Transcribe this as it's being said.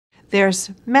There's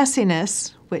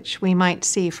messiness, which we might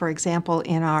see, for example,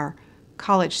 in our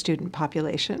college student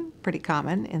population, pretty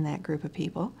common in that group of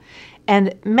people. And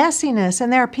messiness,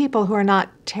 and there are people who are not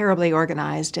terribly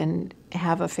organized and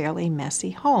have a fairly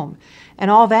messy home.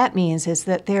 And all that means is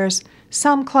that there's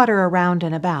some clutter around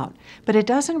and about, but it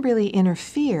doesn't really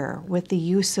interfere with the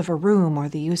use of a room or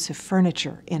the use of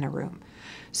furniture in a room.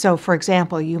 So, for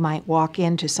example, you might walk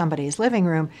into somebody's living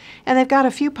room and they've got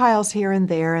a few piles here and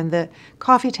there, and the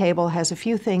coffee table has a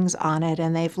few things on it,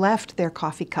 and they've left their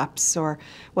coffee cups or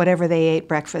whatever they ate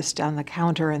breakfast on the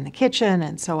counter in the kitchen,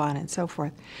 and so on and so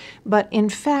forth. But in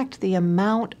fact, the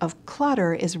amount of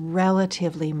clutter is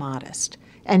relatively modest.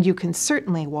 And you can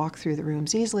certainly walk through the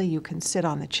rooms easily. You can sit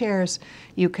on the chairs.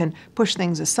 You can push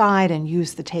things aside and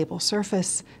use the table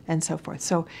surface, and so forth.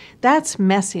 So that's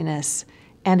messiness.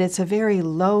 And it's a very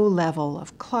low level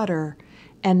of clutter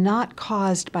and not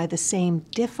caused by the same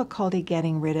difficulty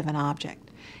getting rid of an object.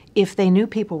 If they knew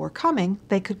people were coming,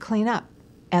 they could clean up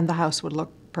and the house would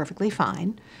look perfectly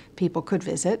fine. People could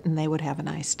visit and they would have a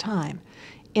nice time.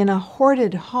 In a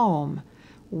hoarded home,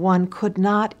 one could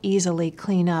not easily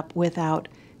clean up without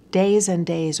days and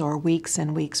days or weeks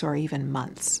and weeks or even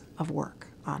months of work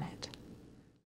on it.